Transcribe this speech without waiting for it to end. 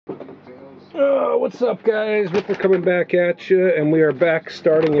What's up, guys? Ripper coming back at you, and we are back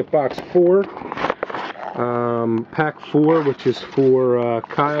starting at box 4. Pack 4, which is for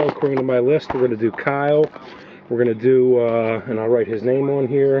Kyle, according to my list. We're going to do Kyle. We're going to do, and I'll write his name on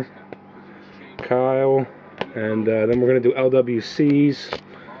here, Kyle. And then we're going to do LWCs.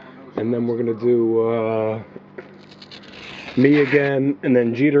 And then we're going to do me again, and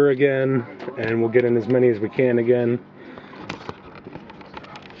then Jeter again. And we'll get in as many as we can again.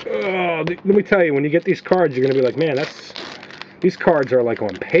 Let me tell you, when you get these cards, you're going to be like, man, these cards are like on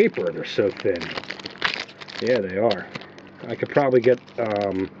paper. They're so thin. Yeah, they are. I could probably get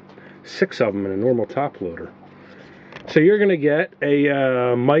 6 of them in a normal top loader. So you're going to get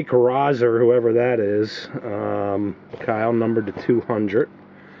a Mike Roser, whoever that is. Kyle, numbered to 200.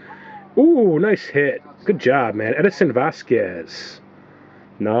 Ooh, nice hit. Good job, man. Edison Vasquez.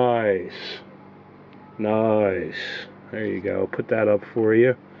 Nice. Nice. There you go. Put that up for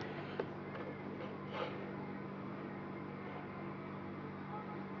you.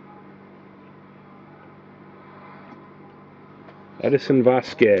 Edison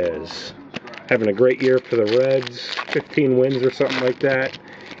Vasquez, having a great year for the Reds, 15 wins or something like that.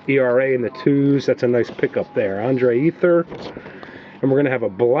 ERA in the 2s, that's a nice pickup there. Andre Ether, and we're going to have a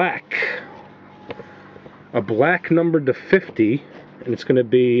black numbered to 50, and it's going to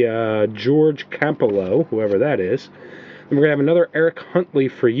be George Campolo, whoever that is. And we're going to have another Eric Huntley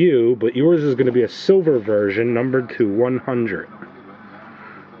for you, but yours is going to be a silver version, numbered to 100.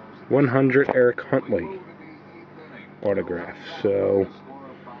 100 Eric Huntley autograph. So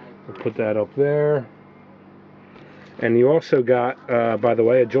we'll put that up there. And you also got, by the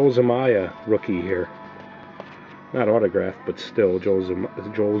way, a Joel Zumaya rookie here. Not autograph, but still Joel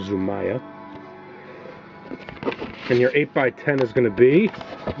Zumaya. And your 8x10 is going to be,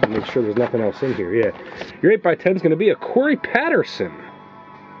 make sure there's nothing else in here. Yeah, your 8x10 is going to be a Corey Patterson.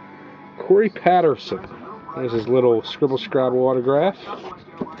 Corey Patterson. There's his little scribble scrabble autograph.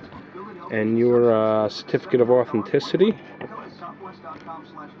 And your certificate of authenticity.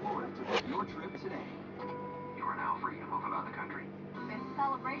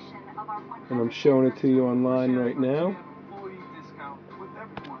 And I'm showing it to you online right now.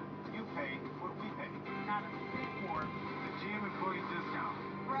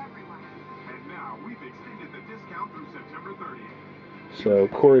 So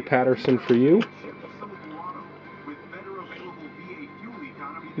Corey Patterson for you.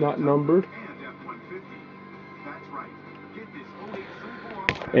 Not numbered.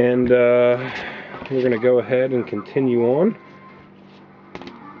 And we're going to go ahead and continue on.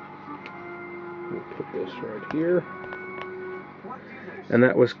 We'll put this right here. And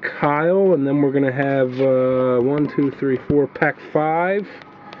that was Kyle. And then we're going to have 1, 2, 3, 4, pack 5,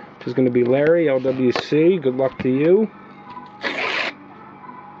 which is going to be Larry, LWC. Good luck to you.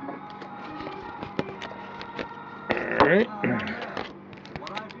 All right.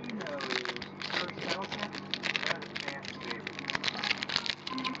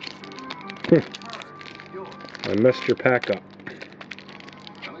 I messed your pack up.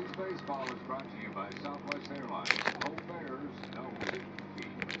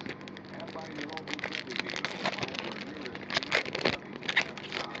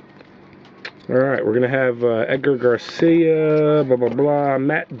 Alright, we're going to have Edgar Garcia, blah, blah, blah,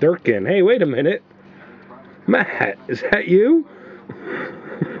 Matt Durkin. Hey, wait a minute. Matt, is that you?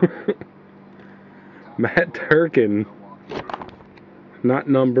 Matt Durkin. Not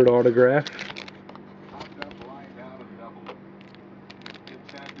numbered autograph.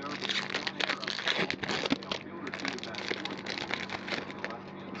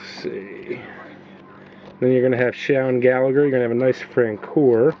 Let's see. Then you're going to have Sean Gallagher. You're going to have a nice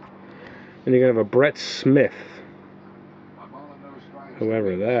Francoeur. And you're going to have a Brett Smith.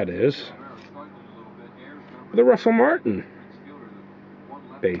 Whoever that is. The Russell Martin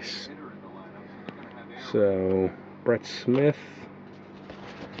base. So, Brett Smith.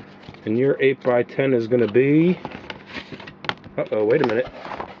 And your 8x10 is going to be... Uh-oh, wait a minute.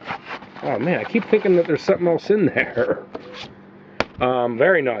 Oh, man, I keep thinking that there's something else in there.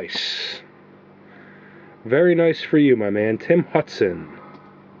 Very nice. Very nice for you, my man. Tim Hudson.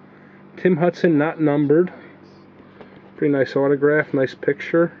 Tim Hudson, not numbered. Pretty nice autograph, nice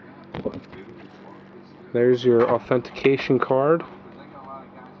picture. There's your authentication card.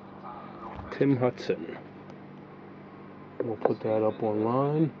 Tim Hudson. We'll put that up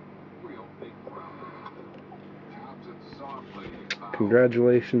online.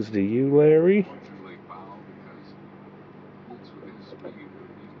 Congratulations to you, Larry.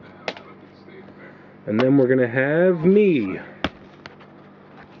 And then we're going to have me.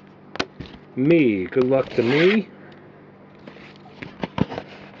 Me. Good luck to me.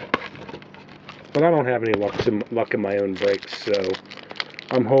 But I don't have any luck in my own breaks, so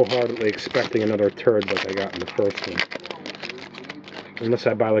I'm wholeheartedly expecting another turd like I got in the first one. Unless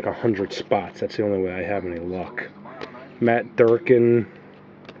I buy like 100 spots, that's the only way I have any luck. Matt Durkin,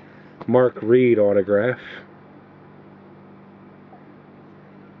 Mark Reed autograph.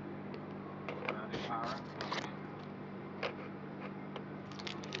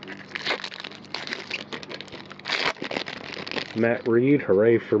 Matt Reed,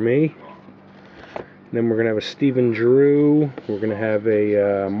 hooray for me. Then we're going to have a Stephen Drew. We're going to have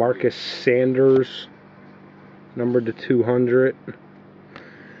a Marcus Sanders, numbered to 200.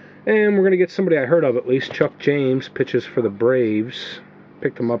 And we're going to get somebody I heard of at least, Chuck James, pitches for the Braves.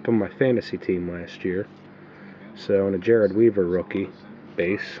 Picked him up on my fantasy team last year. So, and a Jared Weaver rookie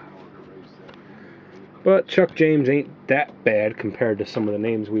base. But Chuck James ain't that bad compared to some of the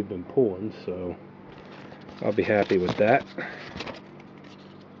names we've been pulling, so I'll be happy with that.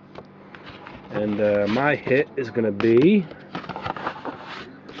 And my hit is going to be,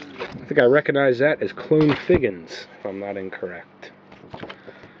 I think I recognize that as Clone Figgins, if I'm not incorrect.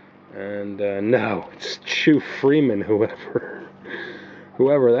 And no, it's Chew Freeman, whoever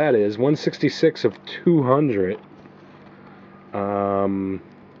that is. 166 of 200.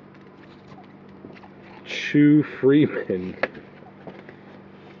 Chew Freeman.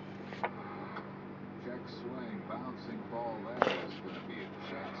 Check swing, bouncing ball. That was going to be a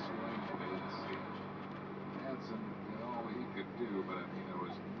check swing. Hanson, all he could do, but I mean, there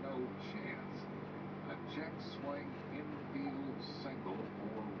was no chance. A check swing, infield single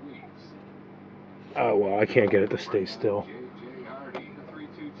for Weeks. Oh, well, I can't get it to stay still. J.J. Hardy, the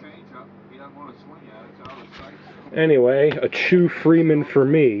 3-2 changeup. He doesn't want to swing at it. It's out of sight. Anyway, a Chew Freeman for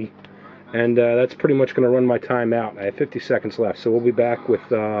me. And that's pretty much going to run my time out. I have 50 seconds left, so we'll be back with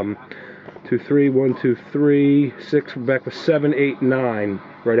 2, 3, 1, 2, 3, 6. We're back with 7, 8, 9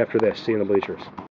 right after this. See you in the bleachers.